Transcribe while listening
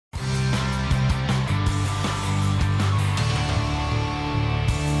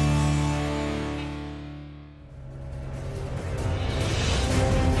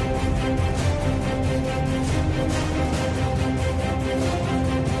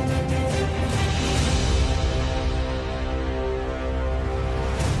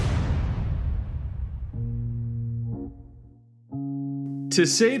To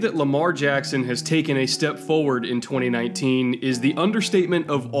say that Lamar Jackson has taken a step forward in 2019 is the understatement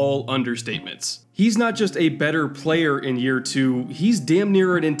of all understatements. He's not just a better player in year 2, he's damn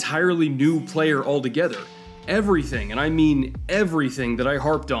near an entirely new player altogether. Everything, and I mean everything, that I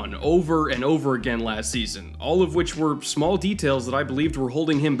harped on over and over again last season, all of which were small details that I believed were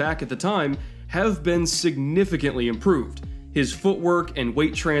holding him back at the time, have been significantly improved. His footwork and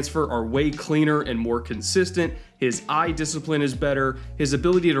weight transfer are way cleaner and more consistent, his eye discipline is better, his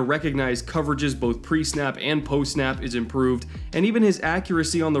ability to recognize coverages both pre-snap and post-snap is improved, and even his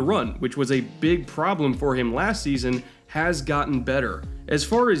accuracy on the run, which was a big problem for him last season, has gotten better. As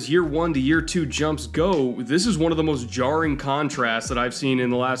far as year 1 to year 2 jumps go, this is one of the most jarring contrasts that I've seen in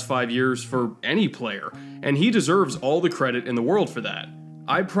the last 5 years for any player, and he deserves all the credit in the world for that.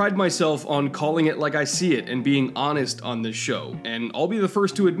 I pride myself on calling it like I see it and being honest on this show, and I'll be the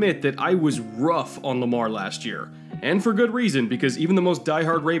first to admit that I was rough on Lamar last year. And for good reason, because even the most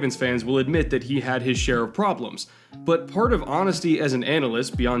diehard Ravens fans will admit that he had his share of problems. But part of honesty as an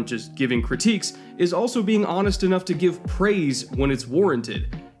analyst, beyond just giving critiques, is also being honest enough to give praise when it's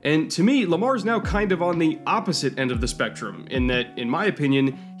warranted. And to me, Lamar's now kind of on the opposite end of the spectrum, in that, in my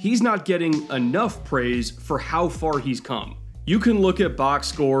opinion, he's not getting enough praise for how far he's come. You can look at box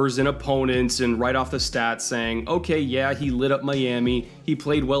scores and opponents and write off the stats saying, okay, yeah, he lit up Miami, he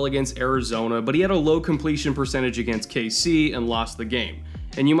played well against Arizona, but he had a low completion percentage against KC and lost the game.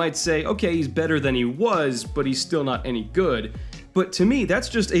 And you might say, okay, he's better than he was, but he's still not any good. But to me, that's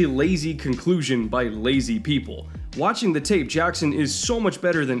just a lazy conclusion by lazy people. Watching the tape, Jackson is so much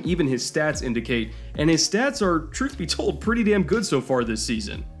better than even his stats indicate, and his stats are, truth be told, pretty damn good so far this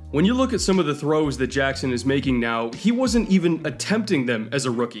season. When you look at some of the throws that Jackson is making now, he wasn't even attempting them as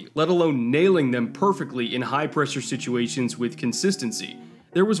a rookie, let alone nailing them perfectly in high-pressure situations with consistency.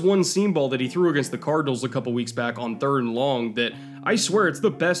 There was one seam ball that he threw against the Cardinals a couple weeks back on 3rd and long that I swear it's the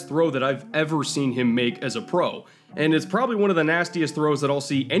best throw that I've ever seen him make as a pro. And it's probably one of the nastiest throws that I'll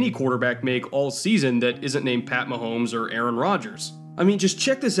see any quarterback make all season that isn't named Pat Mahomes or Aaron Rodgers. I mean, just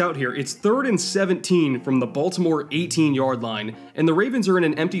check this out here. It's 3rd and 17 from the Baltimore 18-yard line, and the Ravens are in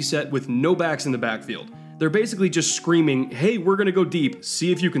an empty set with no backs in the backfield. They're basically just screaming, hey, we're gonna go deep, see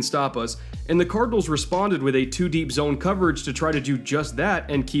if you can stop us, and the Cardinals responded with a 2-deep zone coverage to try to do just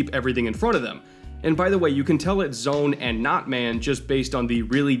that and keep everything in front of them. And by the way, you can tell it's zone and not man just based on the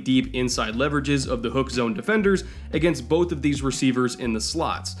really deep inside leverages of the hook zone defenders against both of these receivers in the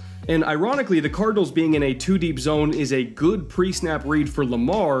slots. And ironically, the Cardinals being in a 2-deep zone is a good pre-snap read for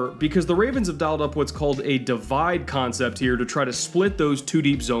Lamar because the Ravens have dialed up what's called a divide concept here to try to split those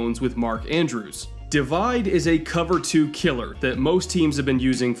 2-deep zones with Mark Andrews. Divide is a cover 2 killer that most teams have been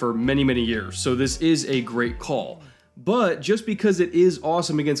using for many years, so this is a great call. But just because it is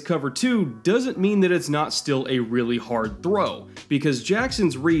awesome against cover 2 doesn't mean that it's not still a really hard throw, because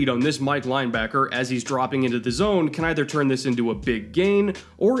Jackson's read on this Mike linebacker as he's dropping into the zone can either turn this into a big gain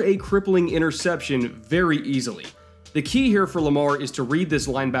or a crippling interception very easily. The key here for Lamar is to read this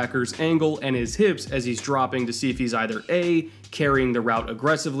linebacker's angle and his hips as he's dropping to see if he's either A, carrying the route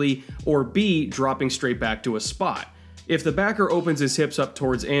aggressively, or B, dropping straight back to a spot. If the backer opens his hips up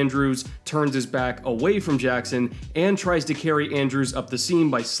towards Andrews, turns his back away from Jackson, and tries to carry Andrews up the seam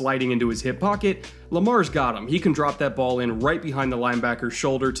by sliding into his hip pocket, Lamar's got him. He can drop that ball in right behind the linebacker's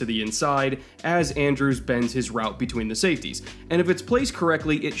shoulder to the inside as Andrews bends his route between the safeties. And if it's placed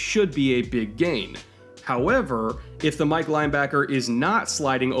correctly, it should be a big gain. However, if the Mike linebacker is not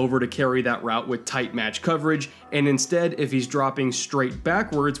sliding over to carry that route with tight match coverage, and instead if he's dropping straight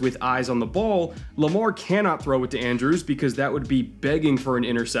backwards with eyes on the ball, Lamar cannot throw it to Andrews because that would be begging for an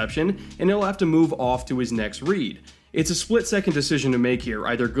interception, and he'll have to move off to his next read. It's a split-second decision to make here,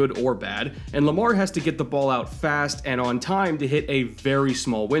 either good or bad, and Lamar has to get the ball out fast and on time to hit a very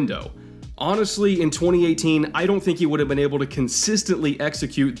small window. Honestly, in 2018, I don't think he would have been able to consistently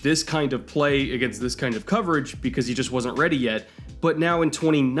execute this kind of play against this kind of coverage because he just wasn't ready yet, but now in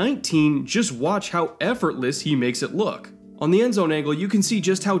 2019, just watch how effortless he makes it look. On the end zone angle, you can see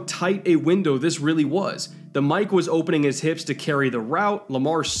just how tight a window this really was. The Mike was opening his hips to carry the route,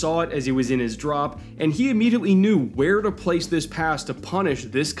 Lamar saw it as he was in his drop, and he immediately knew where to place this pass to punish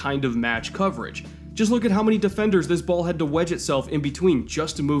this kind of match coverage. Just look at how many defenders this ball had to wedge itself in between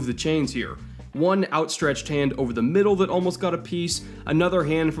just to move the chains here. One outstretched hand over the middle that almost got a piece, another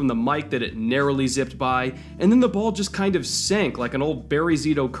hand from the Mike that it narrowly zipped by, and then the ball just kind of sank like an old Barry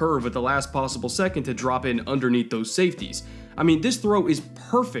Zito curve at the last possible second to drop in underneath those safeties. I mean, this throw is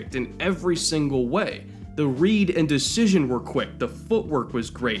perfect in every single way. The read and decision were quick, the footwork was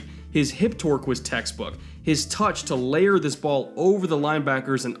great, his hip torque was textbook, his touch to layer this ball over the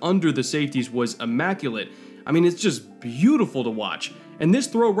linebackers and under the safeties was immaculate. I mean, it's just beautiful to watch. And this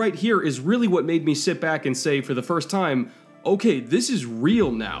throw right here is really what made me sit back and say for the first time, okay, this is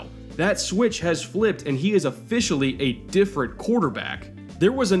real now. That switch has flipped and he is officially a different quarterback.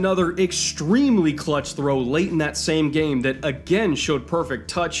 There was another extremely clutch throw late in that same game that again showed perfect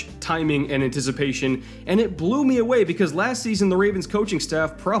touch, timing, and anticipation, and it blew me away because last season the Ravens coaching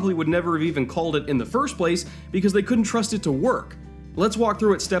staff probably would never have even called it in the first place because they couldn't trust it to work. Let's walk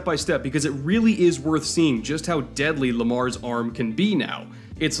through it step by step because it really is worth seeing just how deadly Lamar's arm can be now.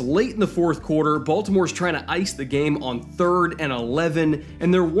 It's late in the fourth quarter, Baltimore's trying to ice the game on 3rd and 11,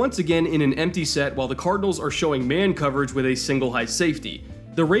 and they're once again in an empty set while the Cardinals are showing man coverage with a single high safety.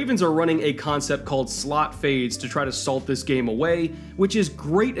 The Ravens are running a concept called slot fades to try to salt this game away, which is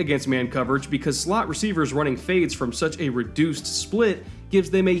great against man coverage because slot receivers running fades from such a reduced split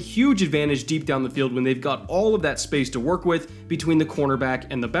gives them a huge advantage deep down the field when they've got all of that space to work with between the cornerback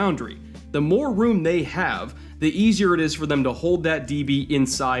and the boundary. The more room they have, the easier it is for them to hold that DB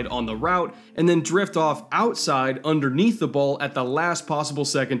inside on the route and then drift off outside underneath the ball at the last possible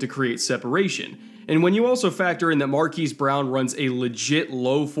second to create separation. And when you also factor in that Marquise Brown runs a legit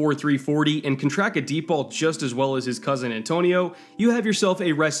low 4.3 40 and can track a deep ball just as well as his cousin Antonio, you have yourself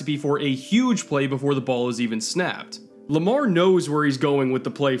a recipe for a huge play before the ball is even snapped. Lamar knows where he's going with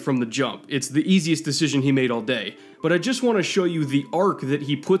the play from the jump. It's the easiest decision he made all day. But I just want to show you the arc that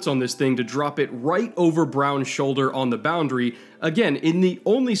he puts on this thing to drop it right over Brown's shoulder on the boundary, again, in the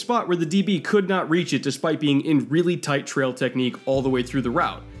only spot where the DB could not reach it despite being in really tight trail technique all the way through the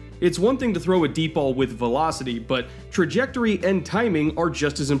route. It's one thing to throw a deep ball with velocity, but trajectory and timing are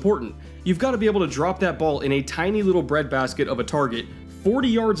just as important. You've got to be able to drop that ball in a tiny little breadbasket of a target 40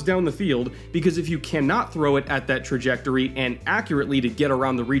 yards down the field, because if you cannot throw it at that trajectory and accurately to get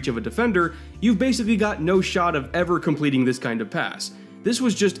around the reach of a defender, you've basically got no shot of ever completing this kind of pass. This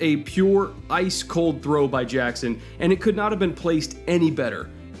was just a pure ice-cold throw by Jackson, and it could not have been placed any better.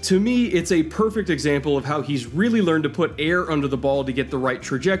 To me, it's a perfect example of how he's really learned to put air under the ball to get the right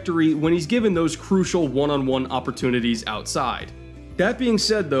trajectory when he's given those crucial one-on-one opportunities outside. That being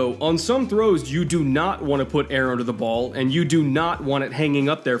said though, on some throws you do not want to put air under the ball and you do not want it hanging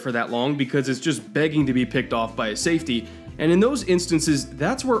up there for that long because it's just begging to be picked off by a safety. And in those instances,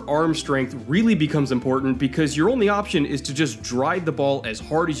 that's where arm strength really becomes important because your only option is to just drive the ball as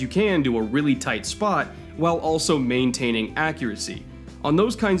hard as you can to a really tight spot while also maintaining accuracy. On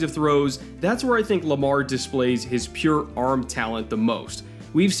those kinds of throws, that's where I think Lamar displays his pure arm talent the most.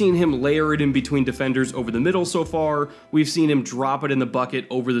 We've seen him layer it in between defenders over the middle so far, we've seen him drop it in the bucket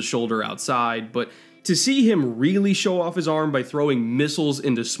over the shoulder outside, but to see him really show off his arm by throwing missiles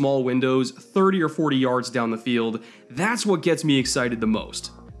into small windows 30 or 40 yards down the field, that's what gets me excited the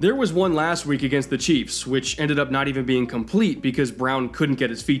most. There was one last week against the Chiefs, which ended up not even being complete because Brown couldn't get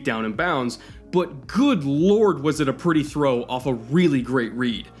his feet down in bounds, but good lord was it a pretty throw off a really great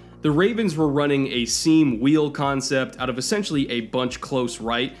read. The Ravens were running a seam wheel concept out of essentially a bunch close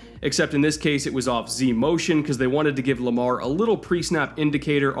right, except in this case it was off Z motion because they wanted to give Lamar a little pre-snap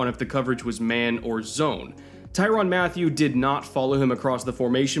indicator on if the coverage was man or zone. Tyrann Mathieu did not follow him across the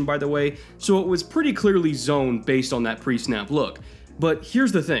formation, by the way, so it was pretty clearly zone based on that pre-snap look. But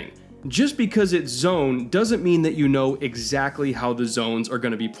here's the thing, just because it's zone doesn't mean that you know exactly how the zones are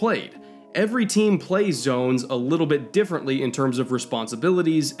going to be played. Every team plays zones a little bit differently in terms of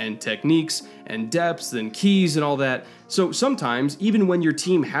responsibilities and techniques and depths and keys and all that, so sometimes, even when your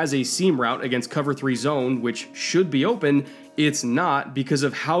team has a seam route against cover 3 zone, which should be open, it's not because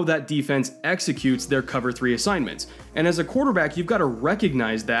of how that defense executes their cover 3 assignments. And as a quarterback, you've got to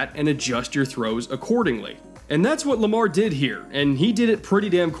recognize that and adjust your throws accordingly. And that's what Lamar did here, and he did it pretty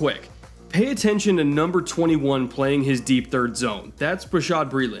damn quick. Pay attention to number 21 playing his deep third zone. That's Bashaud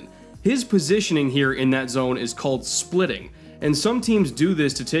Breeland. His positioning here in that zone is called splitting, and some teams do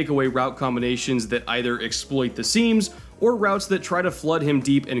this to take away route combinations that either exploit the seams or routes that try to flood him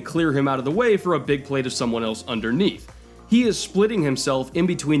deep and clear him out of the way for a big play to someone else underneath. He is splitting himself in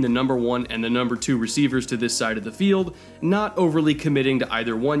between the number 1 and the number 2 receivers to this side of the field, not overly committing to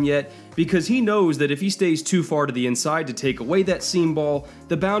either one yet, because he knows that if he stays too far to the inside to take away that seam ball,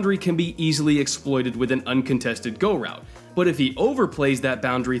 the boundary can be easily exploited with an uncontested go route. But if he overplays that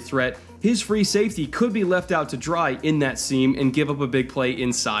boundary threat, his free safety could be left out to dry in that seam and give up a big play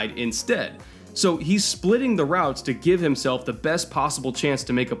inside instead. So he's splitting the routes to give himself the best possible chance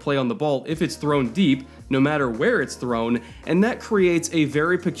to make a play on the ball if it's thrown deep, no matter where it's thrown, and that creates a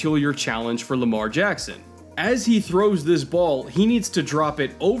very peculiar challenge for Lamar Jackson. As he throws this ball, he needs to drop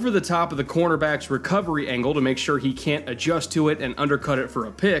it over the top of the cornerback's recovery angle to make sure he can't adjust to it and undercut it for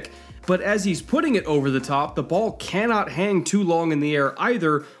a pick. But as he's putting it over the top, the ball cannot hang too long in the air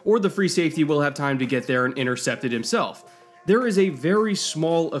either, or the free safety will have time to get there and intercept it himself. There is a very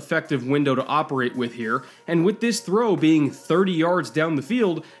small effective window to operate with here, and with this throw being 30 yards down the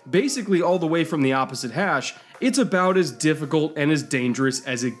field, basically all the way from the opposite hash, it's about as difficult and as dangerous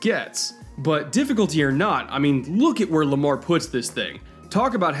as it gets. But difficulty or not, I mean, look at where Lamar puts this thing.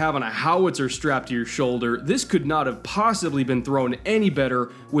 Talk about having a howitzer strapped to your shoulder. This could not have possibly been thrown any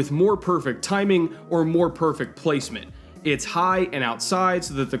better with more perfect timing or more perfect placement. It's high and outside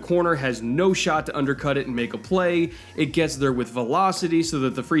so that the corner has no shot to undercut it and make a play. It gets there with velocity so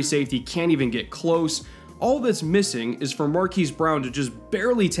that the free safety can't even get close. All that's missing is for Marquise Brown to just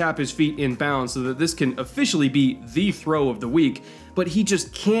barely tap his feet in bounds so that this can officially be the throw of the week, but he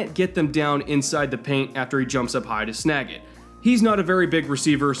just can't get them down inside the paint after he jumps up high to snag it. He's not a very big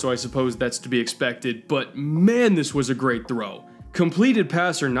receiver, so I suppose that's to be expected, but man, this was a great throw. Completed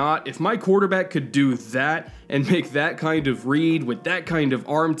pass or not, if my quarterback could do that and make that kind of read with that kind of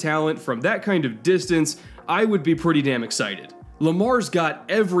arm talent from that kind of distance, I would be pretty damn excited. Lamar's got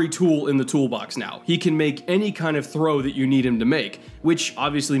every tool in the toolbox now. He can make any kind of throw that you need him to make, which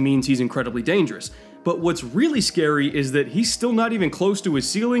obviously means he's incredibly dangerous. But what's really scary is that he's still not even close to his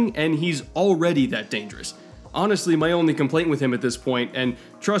ceiling and he's already that dangerous. Honestly, my only complaint with him at this point, and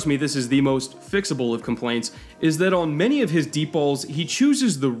trust me, this is the most fixable of complaints, is that on many of his deep balls, he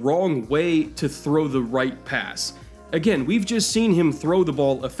chooses the wrong way to throw the right pass. Again, we've just seen him throw the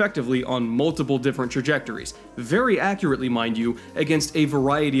ball effectively on multiple different trajectories, very accurately mind you, against a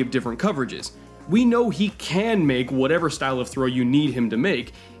variety of different coverages. We know he can make whatever style of throw you need him to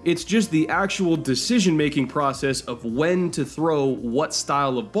make, it's just the actual decision-making process of when to throw what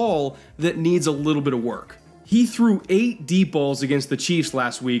style of ball that needs a little bit of work. He threw 8 deep balls against the Chiefs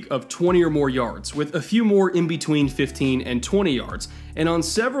last week of 20 or more yards, with a few more in between 15 and 20 yards, and on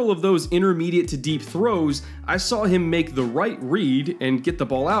several of those intermediate to deep throws, I saw him make the right read and get the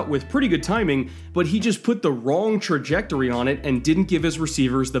ball out with pretty good timing, but he just put the wrong trajectory on it and didn't give his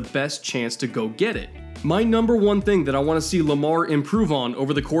receivers the best chance to go get it. My number one thing that I want to see Lamar improve on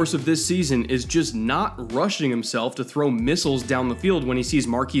over the course of this season is just not rushing himself to throw missiles down the field when he sees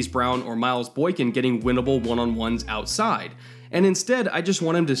Marquise Brown or Miles Boykin getting winnable one-on-ones outside. And instead, I just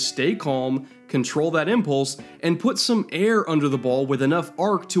want him to stay calm, control that impulse, and put some air under the ball with enough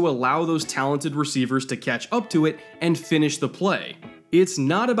arc to allow those talented receivers to catch up to it and finish the play. It's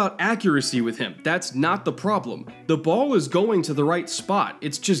not about accuracy with him, that's not the problem. The ball is going to the right spot,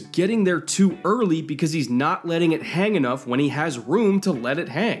 it's just getting there too early because he's not letting it hang enough when he has room to let it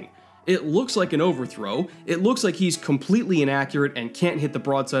hang. It looks like an overthrow, it looks like he's completely inaccurate and can't hit the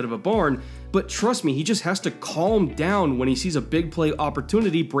broadside of a barn, but trust me, he just has to calm down when he sees a big play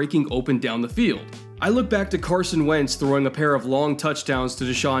opportunity breaking open down the field. I look back to Carson Wentz throwing a pair of long touchdowns to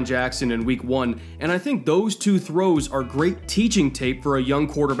Deshaun Jackson in week 1, and I think those 2 throws are great teaching tape for a young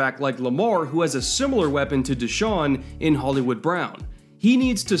quarterback like Lamar who has a similar weapon to Deshaun in Hollywood Brown. He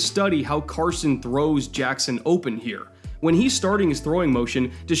needs to study how Carson throws Jackson open here. When he's starting his throwing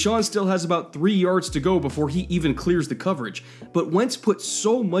motion, Deshaun still has about 3 yards to go before he even clears the coverage, but Wentz puts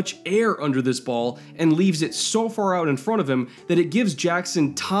so much air under this ball and leaves it so far out in front of him that it gives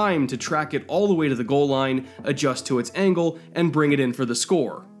Jackson time to track it all the way to the goal line, adjust to its angle, and bring it in for the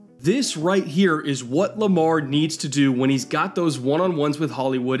score. This right here is what Lamar needs to do when he's got those one-on-ones with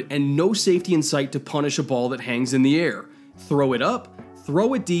Hollywood and no safety in sight to punish a ball that hangs in the air. Throw it up,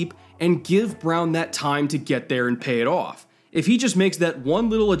 throw it deep, and give Brown that time to get there and pay it off. If he just makes that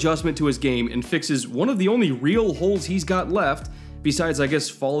one little adjustment to his game and fixes one of the only real holes he's got left, besides I guess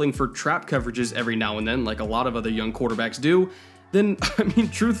falling for trap coverages every now and then like a lot of other young quarterbacks do, then I mean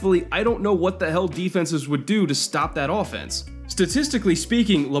truthfully I don't know what the hell defenses would do to stop that offense. Statistically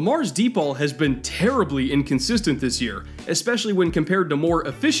speaking, Lamar's deep ball has been terribly inconsistent this year, especially when compared to more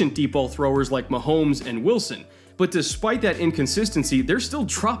efficient deep ball throwers like Mahomes and Wilson. But despite that inconsistency, they're still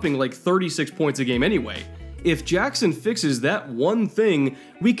dropping like 36 points a game anyway. If Jackson fixes that one thing,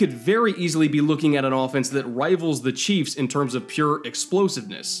 we could very easily be looking at an offense that rivals the Chiefs in terms of pure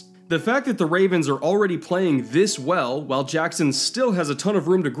explosiveness. The fact that the Ravens are already playing this well, while Jackson still has a ton of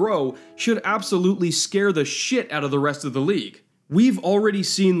room to grow, should absolutely scare the shit out of the rest of the league. We've already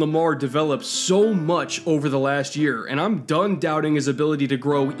seen Lamar develop so much over the last year, and I'm done doubting his ability to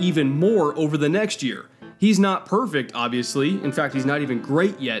grow even more over the next year. He's not perfect, obviously, in fact he's not even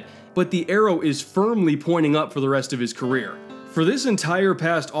great yet, but the arrow is firmly pointing up for the rest of his career. For this entire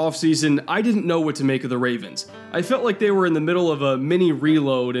past offseason, I didn't know what to make of the Ravens. I felt like they were in the middle of a mini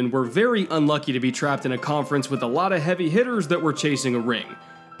reload and were very unlucky to be trapped in a conference with a lot of heavy hitters that were chasing a ring.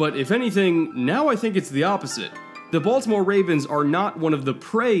 But if anything, now I think it's the opposite. The Baltimore Ravens are not one of the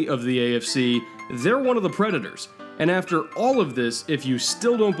prey of the AFC, they're one of the predators. And after all of this, if you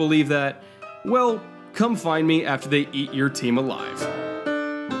still don't believe that, well, come find me after they eat your team alive.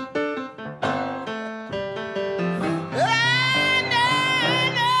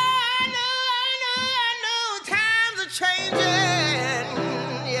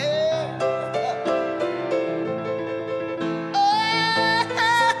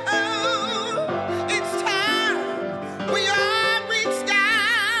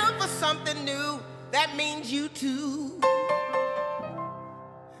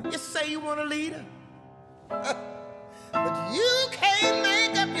 You say you want a leader, but you can't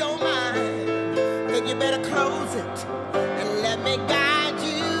make up your mind. Then you better close it and let me guide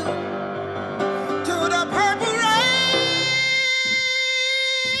you to the purple rain.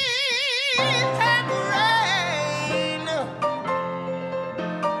 Purple rain.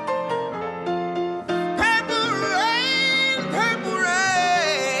 Purple rain. Purple rain.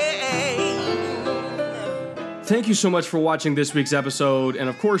 Thank you so much for watching this week's episode, and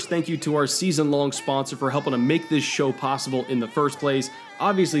of course, thank you to our season-long sponsor for helping to make this show possible in the first place.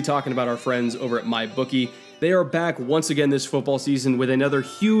 Obviously, talking about our friends over at MyBookie. They are back once again this football season with another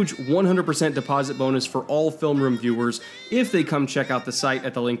huge 100% deposit bonus for all Film Room viewers if they come check out the site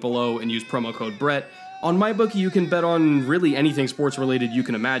at the link below and use promo code Brett. On MyBookie, you can bet on really anything sports-related you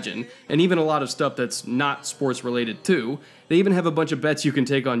can imagine, and even a lot of stuff that's not sports-related too. They even have a bunch of bets you can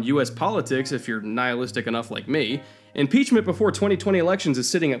take on US politics if you're nihilistic enough like me. Impeachment before 2020 elections is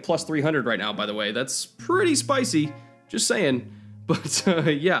sitting at plus 300 right now, by the way. That's pretty spicy, just saying. But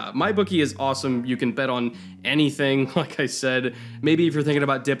yeah, MyBookie is awesome. You can bet on anything, like I said. Maybe if you're thinking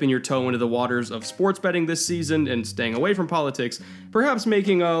about dipping your toe into the waters of sports betting this season and staying away from politics, perhaps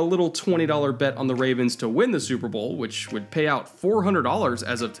making a little $20 bet on the Ravens to win the Super Bowl, which would pay out $400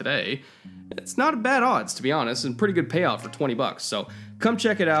 as of today. It's not bad odds, to be honest, and pretty good payout for 20 bucks. So come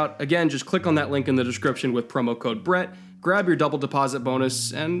check it out. Again, just click on that link in the description with promo code Brett, grab your double deposit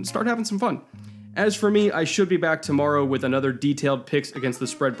bonus, and start having some fun. As for me, I should be back tomorrow with another detailed picks against the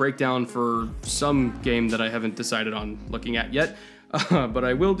spread breakdown for some game that I haven't decided on looking at yet, but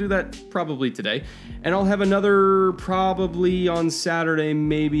I will do that probably today. And I'll have another probably on Saturday,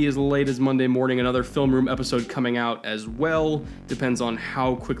 maybe as late as Monday morning, another Film Room episode coming out as well. Depends on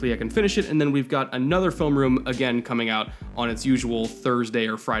how quickly I can finish it. And then we've got another Film Room again coming out on its usual Thursday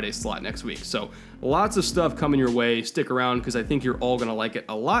or Friday slot next week. So lots of stuff coming your way. Stick around because I think you're all going to like it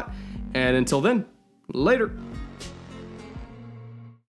a lot. And until then, later.